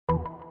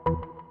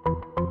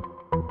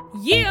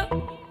Yeah.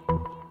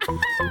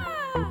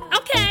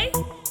 Okay.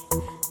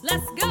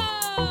 Let's go.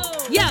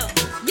 Yo.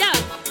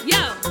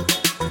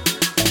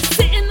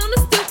 Sitting on the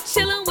stoop,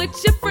 chilling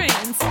with your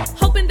friends,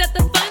 hoping that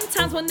the fun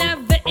times will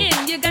never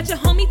end. You got your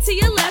homie to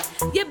your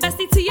left, your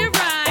bestie to your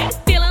right,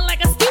 feeling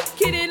like a stoop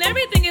kid and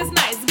everything is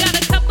nice.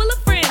 Got a couple of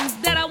friends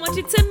that I want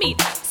you to meet.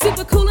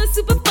 Super cool and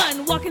super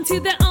fun, walking to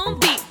their own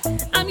beat.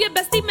 I'm your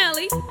bestie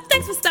Melly.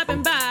 Thanks for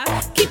stopping by.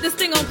 Keep this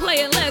thing on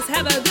play and let's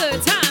have a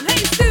good time.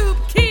 Hey, stoop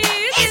kids.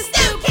 It's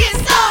Stoop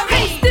Kid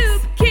Stories.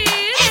 Stoop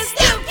kids. It's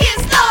Stoop Kid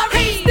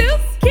Stories.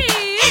 Stoop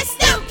kids. It's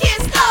Stoop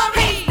Kid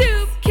Stories.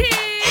 Stoop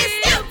kids. It's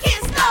Stoop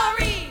Kid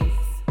Stories.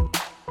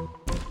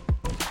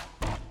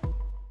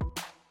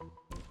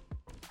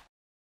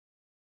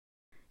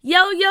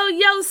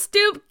 Yo,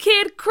 Stoop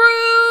Kid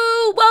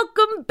crew!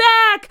 Welcome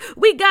back!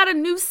 We got a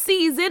new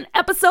season,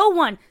 episode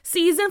 1.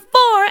 Season 4,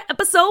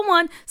 episode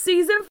 1.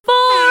 Season 4!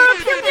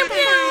 Pew, pew, pew.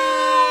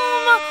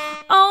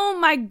 Oh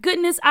my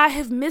goodness, I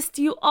have missed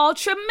you all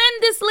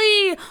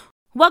tremendously!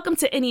 Welcome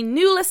to any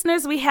new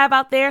listeners we have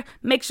out there.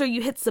 Make sure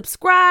you hit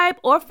subscribe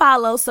or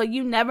follow so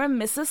you never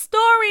miss a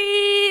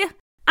story.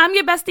 I'm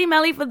your bestie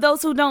Melly for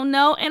those who don't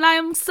know, and I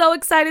am so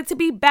excited to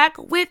be back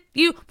with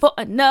you for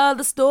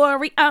another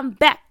story. I'm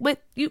back with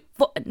you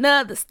for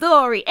another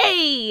story.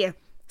 Hey!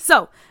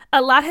 So,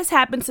 a lot has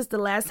happened since the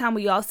last time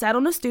we all sat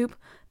on the stoop,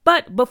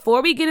 but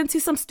before we get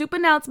into some stoop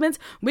announcements,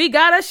 we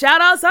gotta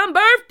shout out some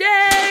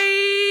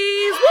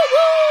birthdays!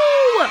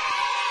 Woo-woo!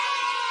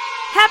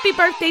 Happy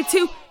birthday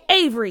to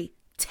Avery,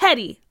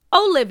 Teddy,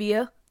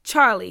 Olivia,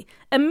 Charlie,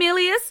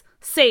 Emilius,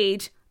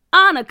 Sage,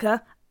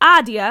 Annika,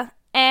 Adia,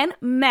 and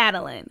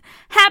Madeline.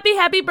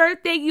 Happy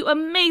birthday, you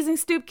amazing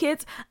Stoop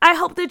Kids. I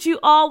hope that you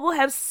all will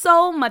have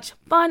so much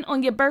fun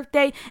on your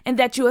birthday and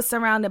that you are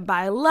surrounded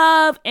by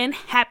love and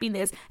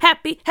happiness.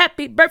 Happy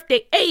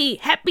birthday, hey!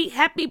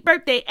 Happy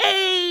birthday,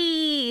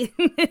 hey!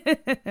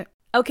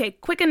 Okay,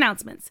 quick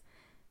announcements.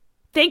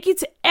 Thank you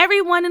to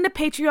everyone in the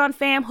Patreon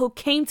fam who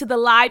came to the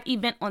live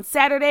event on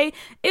Saturday.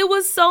 It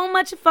was so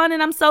much fun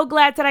and I'm so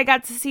glad that I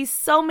got to see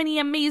so many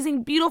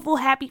amazing, beautiful,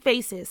 happy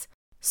faces.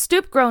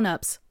 Stoop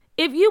grown-ups.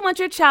 If you want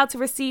your child to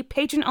receive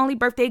patron-only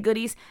birthday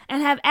goodies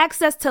and have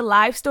access to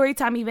live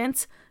storytime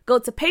events, go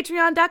to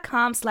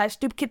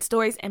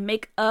patreon.com/StoopKidStories and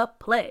make a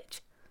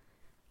pledge.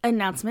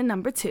 Announcement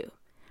number 2.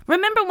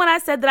 Remember when I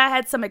said that I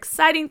had some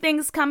exciting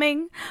things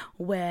coming?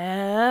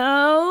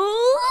 Well,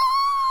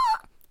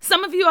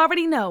 some of you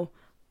already know,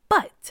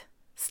 but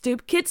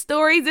Stoop Kid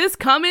Stories is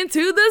coming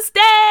to the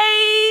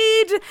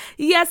stage!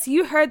 Yes,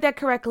 you heard that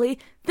correctly.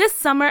 This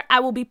summer, I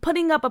will be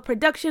putting up a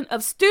production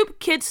of Stoop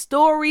Kid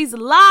Stories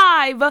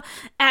live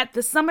at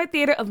the Summer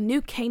Theater of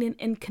New Canaan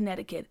in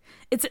Connecticut.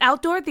 It's an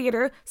outdoor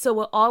theater, so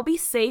we'll all be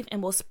safe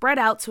and we'll spread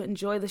out to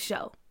enjoy the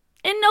show.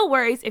 And no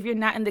worries if you're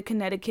not in the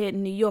Connecticut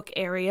and New York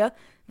area.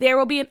 There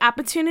will be an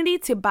opportunity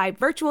to buy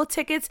virtual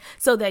tickets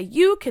so that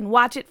you can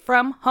watch it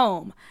from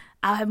home.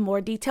 I'll have more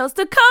details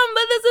to come,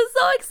 but this is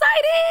so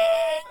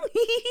exciting!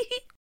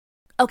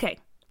 Okay,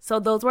 so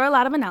those were a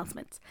lot of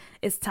announcements.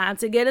 It's time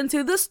to get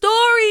into the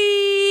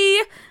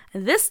story!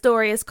 This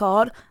story is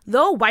called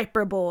The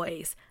Wiper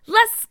Boys.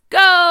 Let's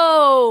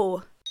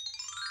go!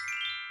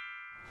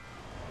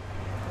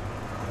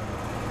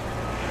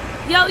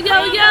 Yo, get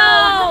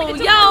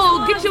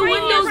your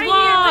windows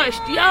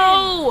washed!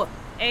 Yo!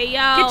 Hey,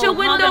 yo. Get your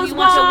windows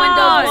washed!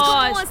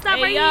 Come on, stop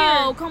right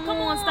here! Come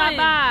on, stop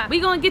by! We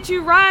gonna get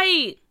you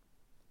right!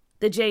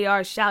 The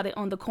JR shouted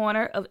on the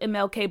corner of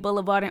MLK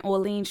Boulevard and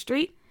Orleans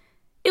Street.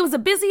 It was a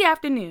busy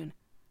afternoon.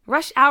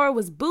 Rush hour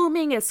was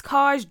booming as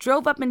cars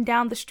drove up and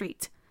down the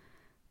street.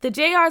 The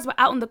JRs were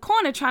out in the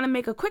corner trying to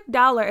make a quick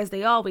dollar, as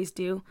they always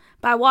do,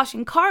 by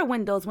washing car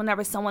windows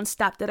whenever someone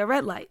stopped at a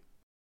red light.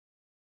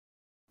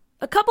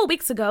 A couple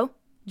weeks ago,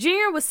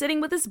 Junior was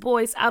sitting with his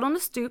boys out on the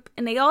stoop,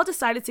 and they all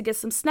decided to get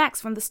some snacks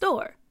from the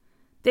store.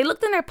 They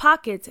looked in their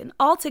pockets, and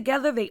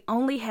altogether they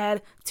only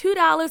had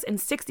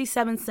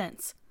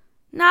 $2.67.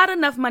 Not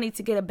enough money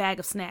to get a bag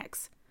of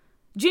snacks.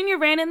 Junior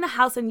ran in the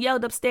house and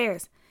yelled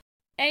upstairs,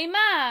 "Hey,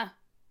 Ma,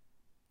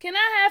 can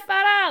I have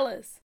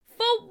 $5?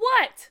 For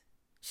what?"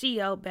 She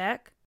yelled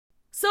back.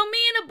 "So me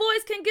and the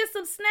boys can get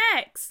some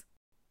snacks."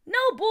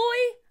 "No,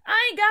 boy,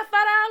 I ain't got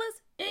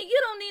 $5, and you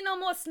don't need no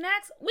more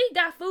snacks. We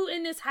got food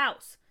in this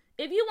house.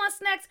 If you want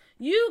snacks,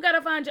 you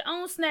gotta find your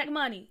own snack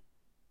money,"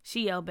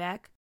 she yelled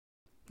back.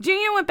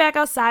 Junior went back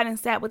outside and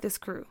sat with his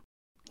crew.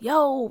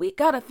 "Yo, we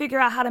gotta figure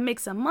out how to make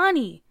some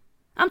money.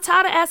 I'm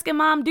tired of asking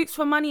Mom Dukes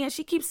for money and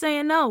she keeps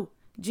saying no,"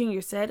 Junior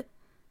said.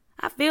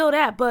 "I feel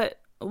that, but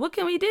what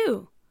can we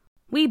do?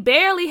 We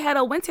barely had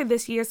a winter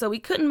this year, so we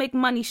couldn't make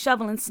money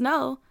shoveling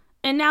snow.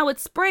 And now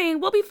it's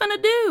spring, what we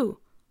finna do?"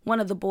 one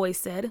of the boys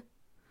said.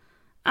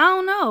 "I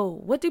don't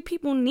know. What do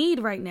people need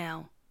right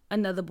now?"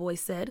 another boy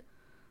said.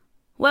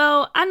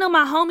 "Well, I know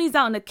my homies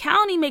out in the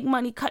county make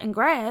money cutting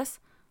grass.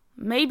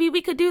 Maybe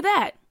we could do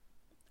that,"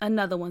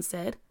 another one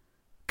said.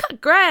 "Cut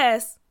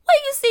grass? Where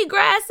you see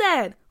grass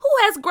at? Who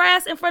has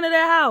grass in front of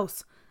their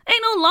house?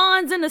 Ain't no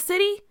lawns in the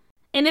city.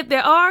 And if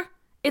there are,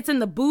 it's in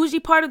the bougie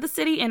part of the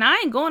city, and I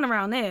ain't going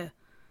around there,"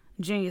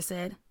 Junior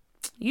said.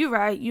 You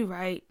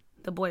right,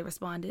 the boy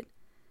responded.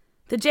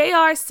 The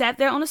JRs sat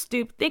there on a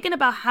stoop thinking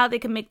about how they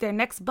could make their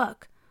next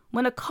buck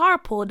when a car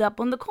pulled up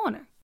on the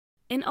corner.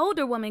 An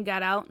older woman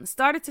got out and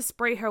started to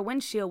spray her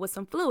windshield with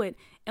some fluid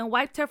and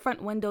wiped her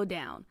front window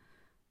down.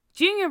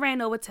 Junior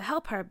ran over to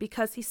help her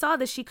because he saw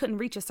that she couldn't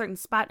reach a certain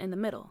spot in the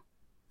middle.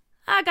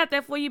 I got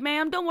that for you,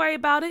 ma'am. Don't worry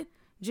about it,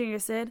 Junior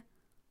said.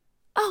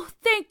 Oh,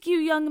 thank you,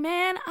 young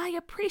man. I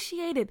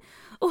appreciate it.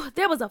 Oh,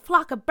 there was a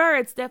flock of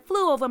birds that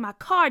flew over my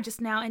car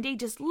just now, and they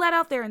just let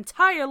out their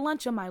entire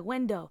lunch on my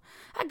window.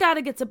 I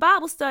gotta get to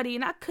Bible study,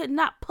 and I could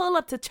not pull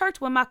up to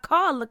church with my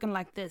car looking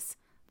like this,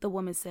 the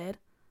woman said.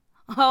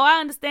 Oh, I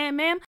understand,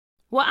 ma'am.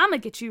 Well, I'm gonna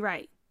get you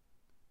right.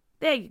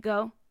 There you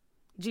go,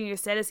 Junior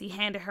said as he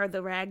handed her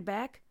the rag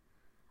back.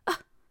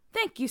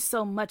 Thank you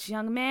so much,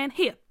 young man.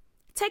 Here,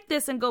 take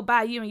this and go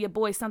buy you and your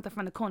boy something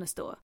from the corner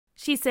store,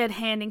 she said,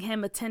 handing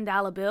him a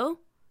 $10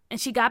 bill,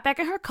 and she got back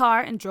in her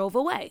car and drove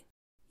away.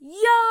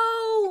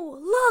 Yo,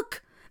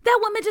 look, that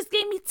woman just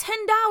gave me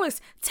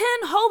 $10, 10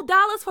 whole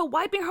dollars for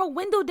wiping her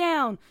window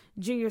down,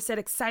 Junior said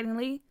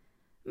excitedly.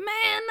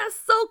 Man, that's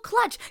so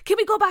clutch. Can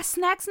we go buy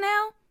snacks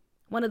now?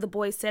 One of the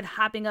boys said,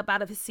 hopping up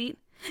out of his seat.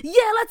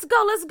 Yeah, let's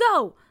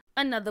go,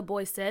 another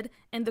boy said,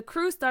 and the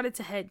crew started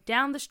to head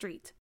down the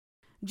street.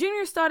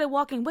 Junior started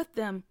walking with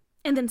them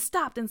and then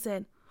stopped and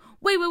said,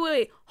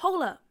 Wait,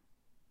 hold up.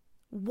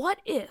 What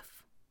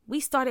if we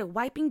started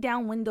wiping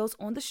down windows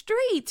on the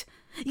street?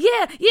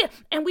 Yeah,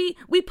 and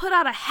we put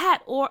out a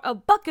hat or a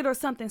bucket or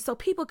something so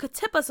people could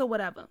tip us or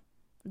whatever,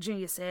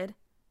 Junior said.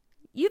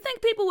 You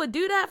think people would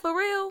do that for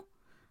real?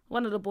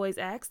 One of the boys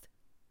asked.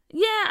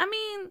 Yeah, I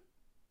mean,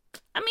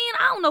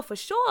 I don't know for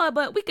sure,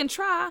 but we can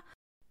try.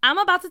 I'm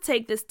about to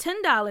take this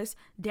 $10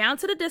 down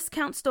to the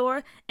discount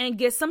store and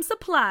get some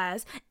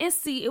supplies and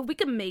see if we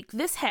can make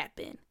this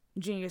happen,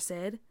 Junior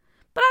said.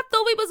 But I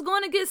thought we was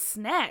going to get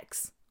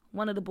snacks,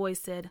 one of the boys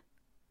said.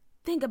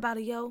 Think about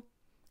it, yo.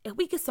 If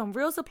we get some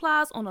real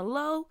supplies on the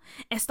low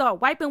and start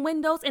wiping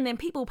windows and then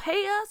people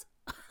pay us,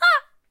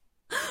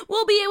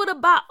 we'll be able to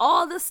buy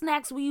all the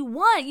snacks we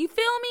want. You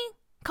feel me?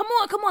 Come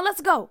on, let's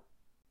go.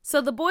 So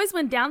the boys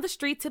went down the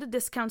street to the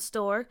discount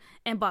store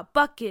and bought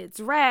buckets,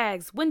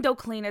 rags, window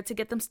cleaner to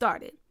get them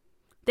started.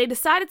 They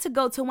decided to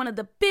go to one of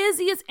the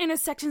busiest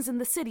intersections in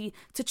the city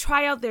to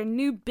try out their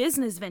new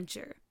business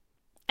venture.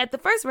 At the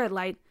first red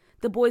light,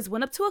 the boys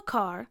went up to a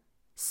car,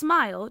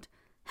 smiled,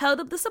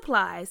 held up the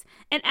supplies,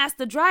 and asked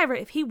the driver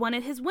if he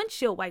wanted his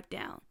windshield wiped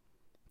down.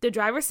 The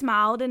driver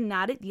smiled and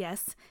nodded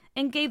yes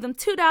and gave them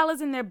 $2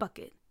 in their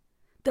bucket.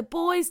 The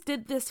boys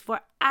did this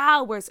for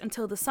hours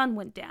until the sun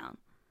went down.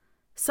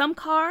 Some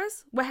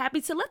cars were happy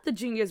to let the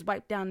juniors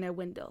wipe down their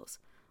windows,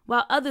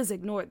 while others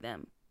ignored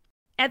them.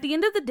 At the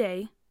end of the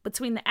day,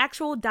 between the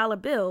actual dollar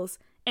bills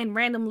and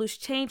random loose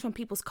change from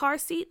people's car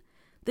seat,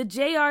 the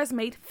JRs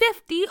made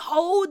 $50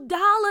 whole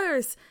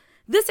dollars.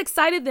 This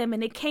excited them,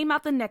 and they came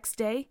out the next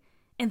day,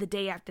 and the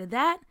day after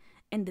that,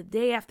 and the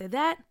day after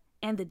that,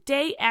 and the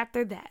day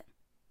after that.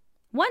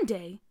 One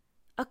day,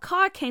 a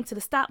car came to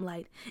the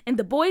stoplight, and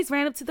the boys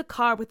ran up to the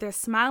car with their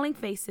smiling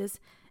faces,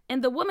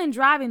 and the woman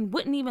driving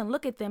wouldn't even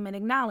look at them and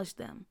acknowledge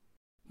them.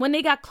 When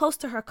they got close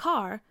to her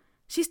car,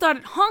 she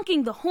started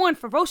honking the horn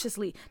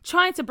ferociously,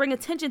 trying to bring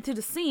attention to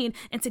the scene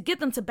and to get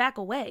them to back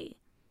away.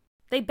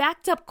 They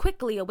backed up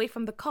quickly away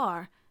from the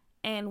car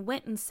and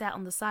went and sat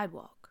on the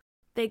sidewalk.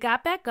 They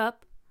got back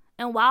up,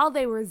 and while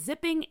they were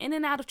zipping in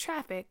and out of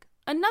traffic,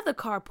 another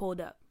car pulled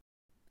up.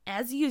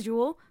 As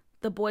usual,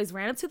 the boys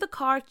ran up to the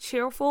car,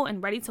 cheerful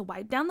and ready to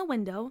wipe down the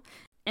window,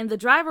 and the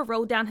driver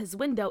rolled down his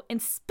window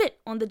and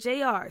spit on the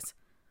JRs.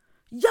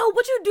 Yo,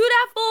 what you do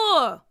that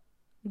for?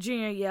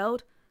 Junior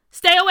yelled.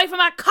 Stay away from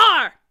my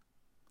car,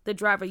 the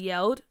driver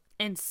yelled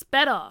and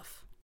sped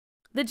off.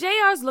 The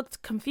JRs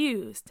looked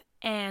confused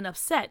and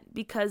upset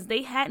because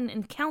they hadn't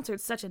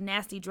encountered such a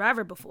nasty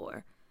driver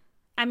before.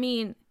 I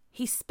mean,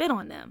 he spit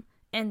on them,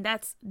 and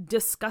that's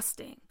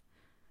disgusting.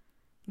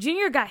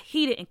 Junior got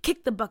heated and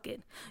kicked the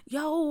bucket.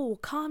 Yo,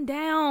 calm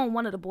down,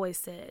 one of the boys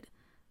said.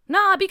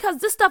 Nah, because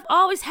this stuff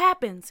always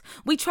happens.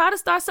 We try to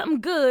start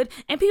something good,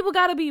 and people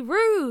gotta be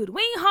rude.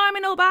 We ain't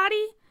harming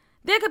nobody.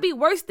 There could be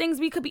worse things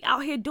we could be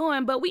out here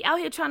doing, but we out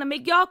here trying to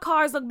make y'all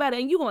cars look better,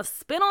 and you gonna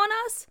spit on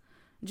us?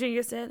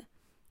 Junior said.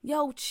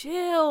 Yo,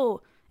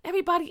 chill.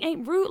 Everybody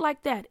ain't rude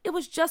like that. It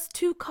was just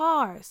 2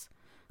 cars.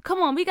 Come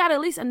on, we got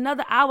at least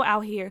another hour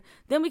out here.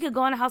 Then we could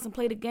go in the house and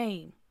play the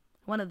game,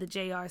 one of the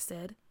JRs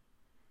said.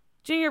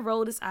 Junior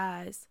rolled his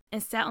eyes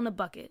and sat on the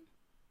bucket.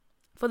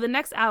 For the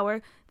next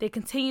hour, they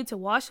continued to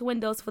wash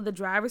windows for the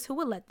drivers who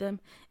would let them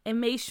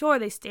and made sure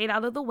they stayed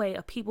out of the way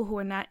of people who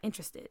were not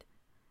interested.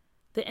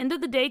 The end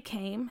of the day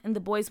came and the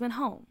boys went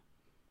home.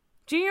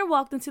 Junior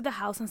walked into the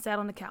house and sat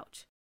on the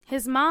couch.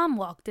 His mom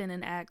walked in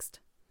and asked,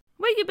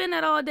 Where you been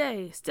at all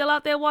day? Still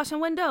out there washing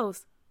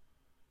windows?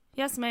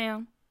 Yes,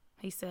 ma'am,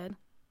 he said.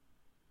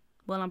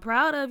 Well, I'm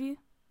proud of you,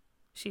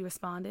 she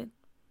responded.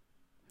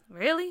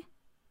 Really?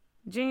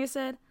 Junior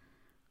said.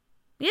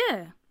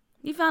 Yeah.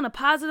 You found a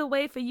positive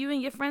way for you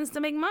and your friends to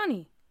make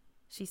money,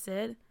 she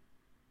said.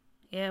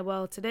 Yeah,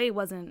 well, today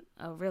wasn't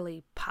a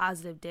really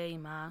positive day,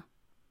 Ma,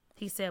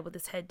 he said with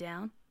his head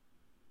down.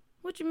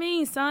 What you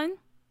mean, son?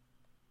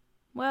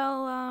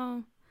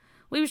 Well,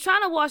 we was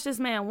trying to wash this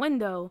man's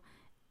window,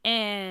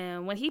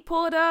 and when he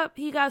pulled up,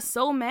 he got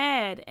so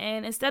mad,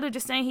 and instead of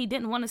just saying he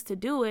didn't want us to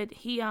do it,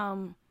 he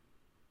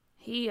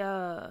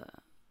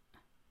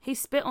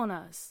spit on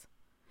us.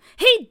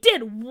 He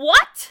did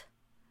what?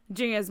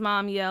 Junior's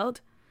mom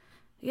yelled.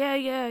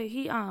 Yeah,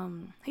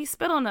 he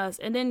spit on us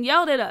and then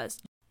yelled at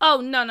us.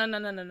 Oh,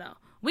 no.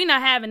 We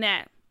not having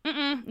that.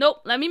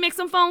 Nope, let me make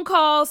some phone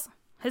calls,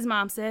 his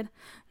mom said.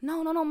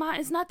 No, Ma,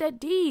 it's not that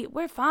deep.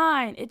 We're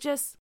fine. It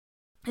just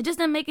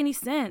didn't make any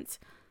sense.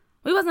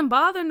 We wasn't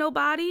bothering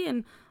nobody,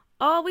 and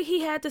all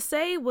he had to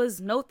say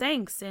was no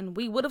thanks, and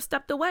we would have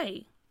stepped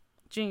away,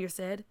 Junior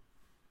said.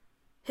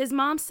 His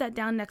mom sat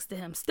down next to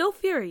him, still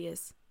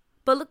furious,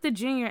 but looked at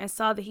Junior and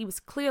saw that he was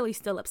clearly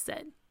still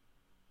upset.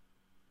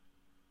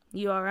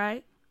 You all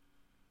right?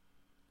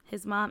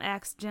 His mom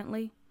asked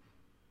gently.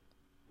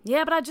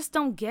 Yeah, but I just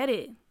don't get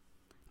it.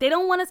 They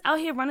don't want us out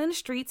here running the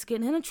streets,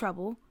 getting into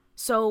trouble.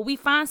 So we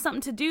find something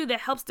to do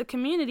that helps the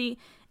community,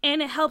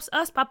 and it helps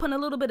us by putting a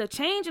little bit of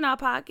change in our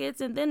pockets,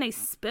 and then they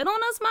spit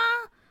on us,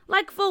 Ma?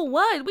 Like, for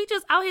what? We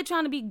just out here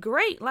trying to be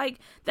great. Like,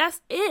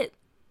 that's it,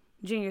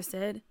 Junior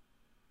said.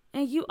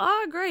 And you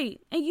are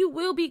great, and you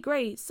will be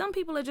great. Some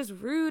people are just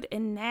rude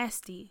and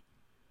nasty.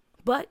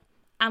 But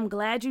I'm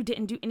glad you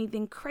didn't do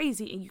anything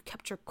crazy and you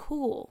kept your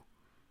cool,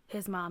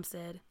 his mom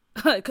said.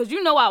 'Cause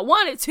you know I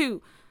wanted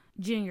to,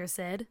 Junior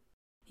said.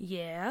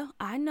 Yeah,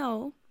 I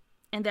know.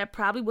 And that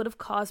probably would have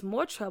caused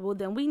more trouble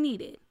than we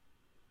needed.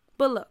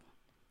 But look,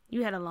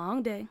 you had a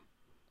long day.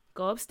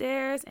 Go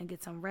upstairs and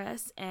get some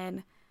rest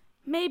and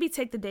maybe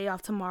take the day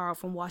off tomorrow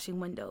from washing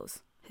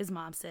windows, his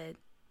mom said.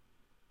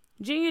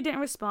 Junior didn't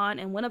respond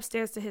and went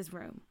upstairs to his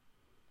room.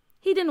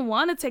 He didn't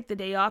want to take the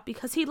day off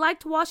because he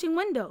liked washing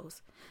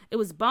windows. It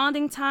was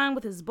bonding time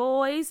with his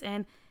boys,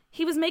 and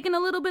he was making a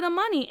little bit of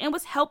money and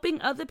was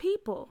helping other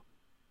people.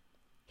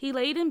 He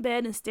laid in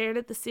bed and stared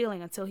at the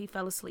ceiling until he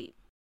fell asleep.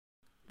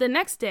 The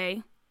next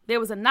day, there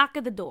was a knock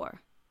at the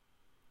door.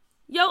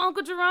 Yo,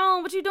 Uncle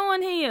Jerome, what you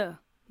doing here?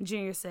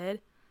 Junior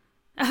said.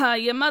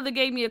 Your mother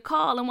gave me a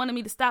call and wanted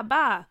me to stop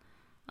by,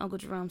 Uncle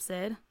Jerome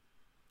said.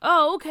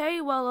 Oh,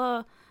 okay,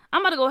 well,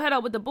 I'm about to go head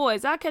out with the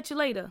boys. I'll catch you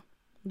later,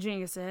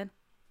 Junior said.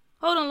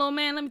 Hold on, little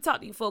man. Let me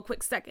talk to you for a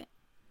quick second.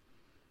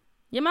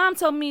 Your mom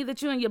told me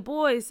that you and your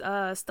boys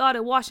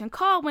started washing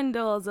car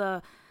windows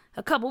a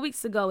couple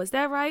weeks ago. Is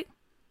that right?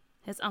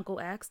 His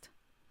uncle asked.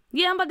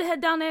 Yeah, I'm about to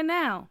head down there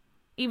now,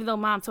 even though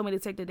Mom told me to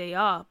take the day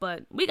off.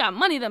 But we got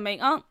money to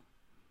make, Unc,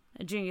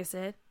 Junior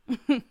said.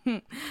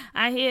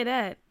 I hear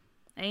that.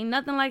 Ain't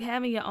nothing like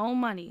having your own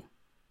money.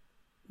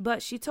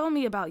 But she told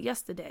me about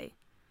yesterday.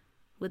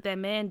 What that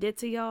man did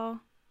to y'all,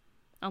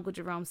 Uncle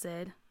Jerome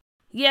said.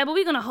 Yeah, but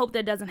we're going to hope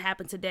that doesn't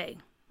happen today,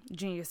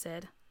 Junior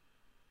said.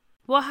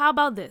 Well, how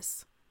about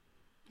this?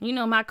 You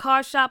know my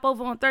car shop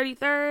over on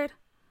 33rd?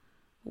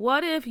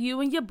 What if you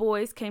and your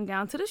boys came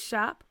down to the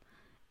shop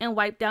and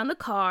wiped down the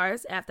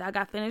cars after I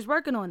got finished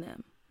working on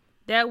them?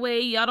 That way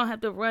y'all don't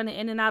have to run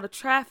in and out of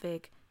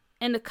traffic,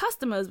 and the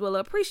customers will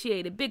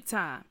appreciate it big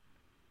time,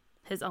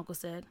 his uncle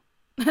said.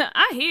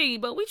 I hear you,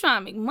 but we try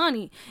to make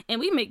money, and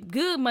we make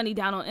good money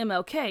down on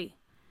MLK,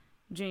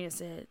 Junior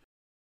said.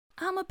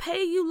 I'ma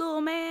pay you,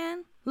 little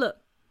man. Look,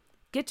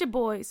 get your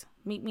boys,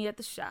 meet me at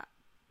the shop.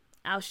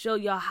 I'll show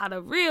y'all how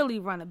to really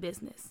run a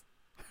business.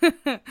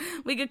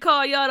 We could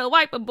call y'all the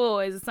Wiper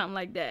Boys or something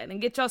like that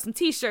and get y'all some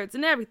t-shirts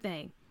and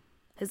everything,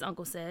 his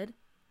uncle said.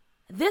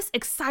 This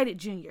excited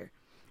Junior,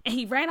 and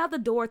he ran out the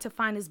door to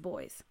find his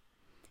boys.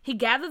 He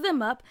gathered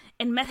them up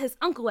and met his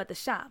uncle at the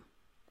shop.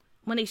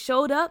 When they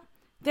showed up,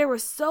 there were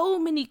so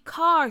many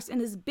cars in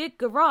his big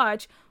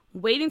garage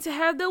waiting to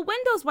have their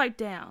windows wiped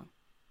down.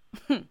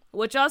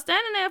 What y'all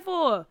standing there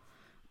for?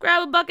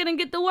 Grab a bucket and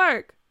get to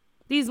work.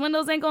 These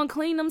windows ain't gonna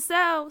clean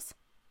themselves,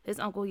 his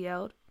uncle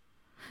yelled.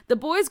 The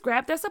boys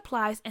grabbed their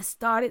supplies and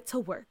started to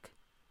work.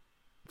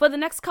 For the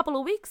next couple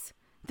of weeks,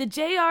 the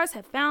JRs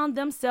had found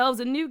themselves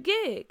a new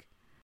gig.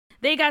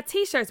 They got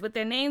t-shirts with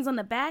their names on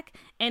the back,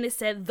 and it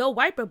said The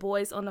Wiper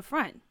Boys on the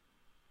front.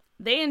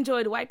 They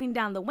enjoyed wiping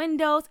down the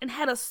windows and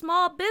had a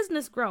small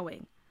business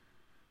growing.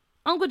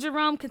 Uncle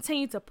Jerome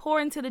continued to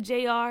pour into the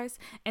JRs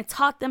and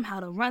taught them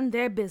how to run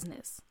their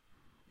business.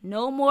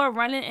 No more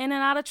running in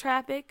and out of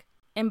traffic,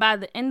 and by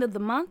the end of the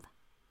month,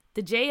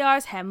 the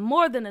JRs had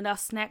more than enough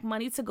snack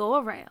money to go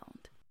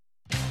around.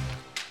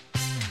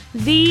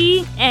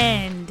 The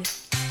end.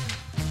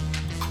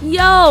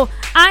 Yo,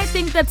 I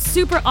think that's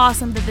super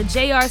awesome that the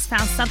JRs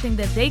found something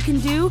that they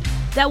can do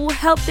that will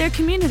help their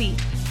community.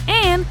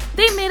 And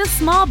they made a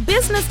small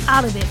business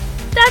out of it.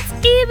 That's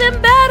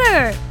even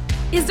better!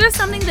 Is there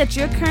something that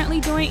you're currently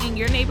doing in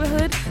your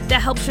neighborhood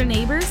that helps your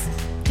neighbors?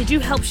 Did you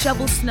help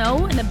shovel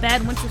snow in a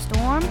bad winter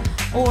storm?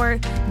 Or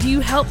do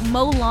you help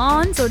mow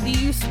lawns, or do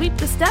you sweep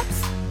the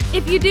steps?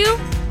 If you do,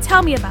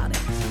 tell me about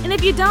it. And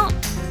if you don't,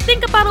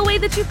 think about a way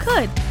that you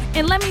could.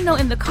 And let me know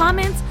in the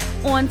comments,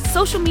 on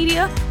social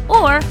media,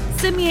 or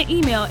send me an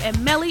email at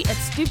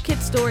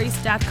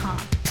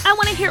melly@stoopkidstories.com. I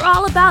want to hear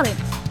all about it.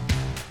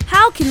 How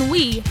how can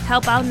we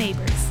help our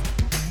neighbors?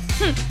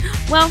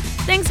 Well,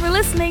 thanks for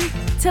listening.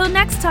 Till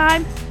next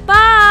time,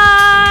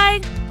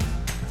 bye!